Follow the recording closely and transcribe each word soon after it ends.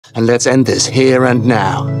and let's end this here and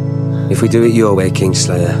now. If we do it your way,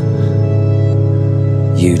 Kingslayer,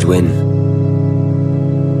 you'd win.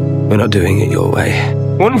 We're not doing it your way.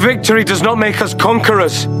 One victory does not make us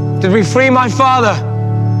conquerors. Did we free my father?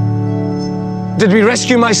 Did we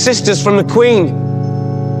rescue my sisters from the Queen?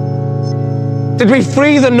 Did we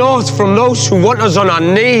free the North from those who want us on our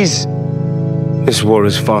knees? This war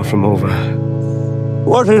is far from over.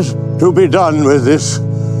 What is to be done with this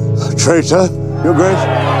traitor, Your Grace?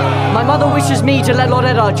 My mother wishes me to let Lord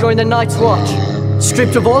Eddard join the Night's Watch.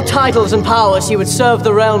 Stripped of all titles and powers, he would serve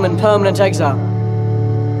the realm in permanent exile.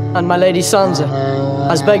 And my Lady Sansa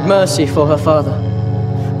has begged mercy for her father.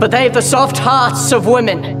 But they've the soft hearts of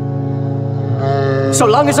women. So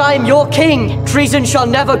long as I am your king, treason shall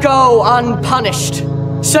never go unpunished.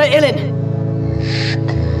 Sir Ilyn,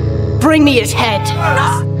 bring me his head.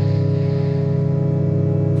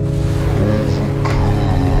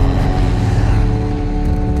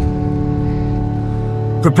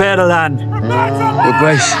 Prepare to land. Your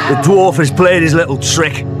Grace, the dwarf has played his little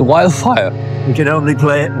trick. The wildfire? We can only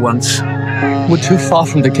play it once. We're too far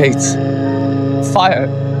from the gates. Fire.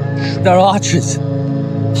 There are archers.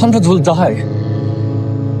 Hundreds will die.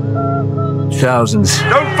 Thousands.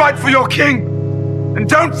 Don't fight for your king! And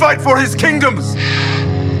don't fight for his kingdoms!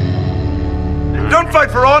 Don't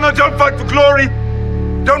fight for honor, don't fight for glory!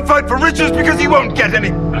 Don't fight for riches because you won't get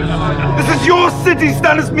any! This is your city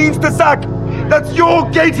Stannis means to sack! That's your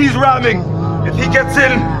gate he's ramming! If he gets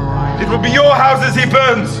in, it will be your houses he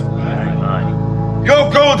burns!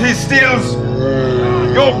 Your gold he steals!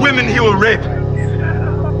 Your women he will rape!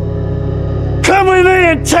 Come with me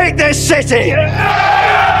and take this city!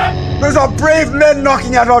 Those are brave men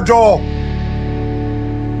knocking at our door!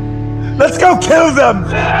 Let's go kill them!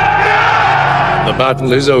 The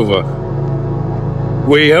battle is over.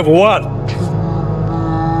 We have won.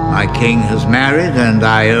 My king has married, and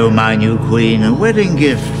I owe my new queen a wedding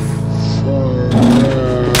gift.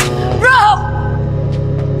 Robb!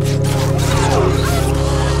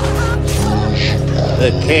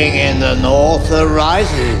 The king in the north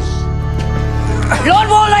arises. Lord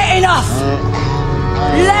Warley, enough!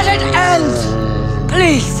 Let it end!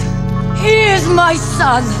 Please! He is my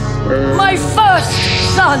son! My first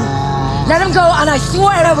son! Let him go, and I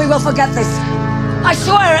swear we will forget this! I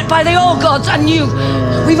swear it by the all gods and you!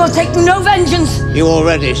 We will take no vengeance! You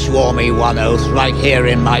already swore me one oath right here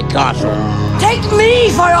in my castle. Take me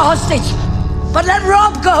for a hostage! But let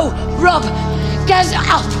Robb go! Robb, get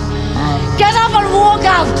up! Get up and walk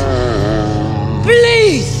out!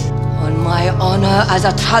 Please! On my honor as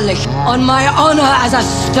a Tully, on my honor as a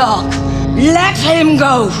Stark, let him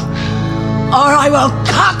go! Or I will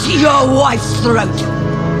cut your wife's throat!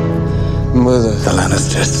 Mother, the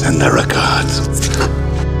Lannisters send their regards.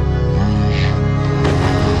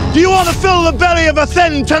 Do you want to fill the belly of a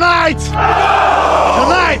thin tonight?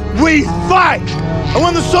 Tonight we fight! And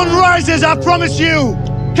when the sun rises, I promise you,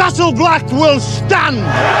 Castle Black will stand!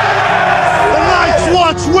 The Night's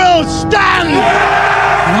Watch will stand!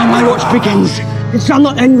 Now my watch begins. It shall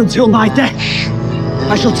not end until my death.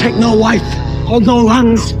 I shall take no wife, hold no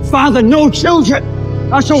lands, father no children.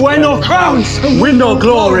 I shall wear no crowns, win no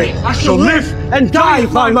glory. I shall live and die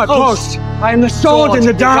by my post. I am the sword in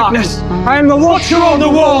the darkness. I am the watcher on the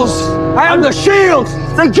walls. I am the shield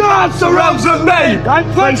that guards the realms of men. I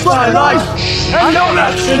pledge my life and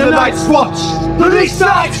honor in the Night's Watch. For this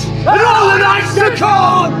night and all the nights to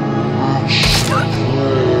come.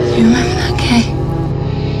 You remember that cave?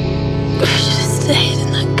 I should have stayed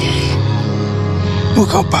in that cave. We'll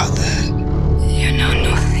go back there. You know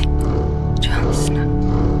nothing, Jon Snow.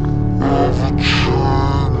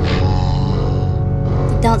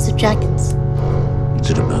 The Dance of Dragons. What's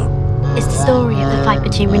it about? It's the story of the fight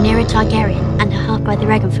between Rhaenyra Targaryen and her half-brother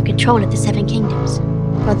Aegon for control of the Seven Kingdoms.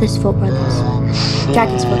 Brothers fought brothers.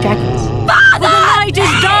 Dragons fought dragons. Father! The night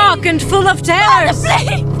is dark and full of terrors! Father,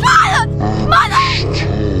 please! Father! Mother!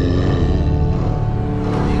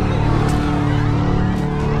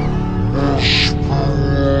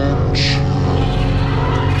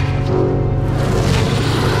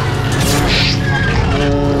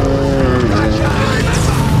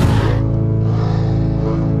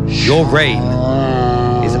 Your reign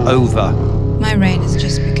is over. My reign has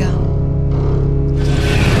just begun.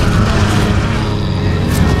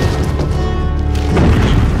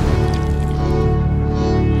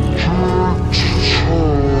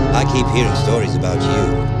 I keep hearing stories about you,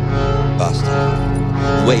 bastard.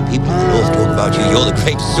 The way people in the North talk about you, you're the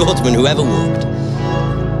great swordsman who ever walked.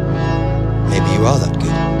 Maybe you are that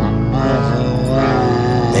good.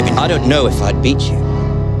 Maybe I don't know if I'd beat you,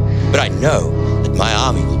 but I know that my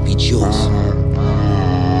army will beat yours.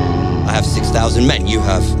 I have 6,000 men, you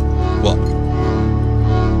have What?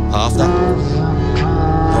 Half that?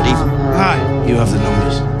 Not even? Aye, you have the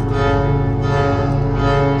numbers.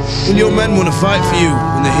 When your men want to fight for you,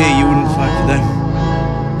 when they're here, you wouldn't fight for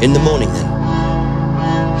them. In the morning, then?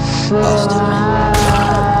 Bastard.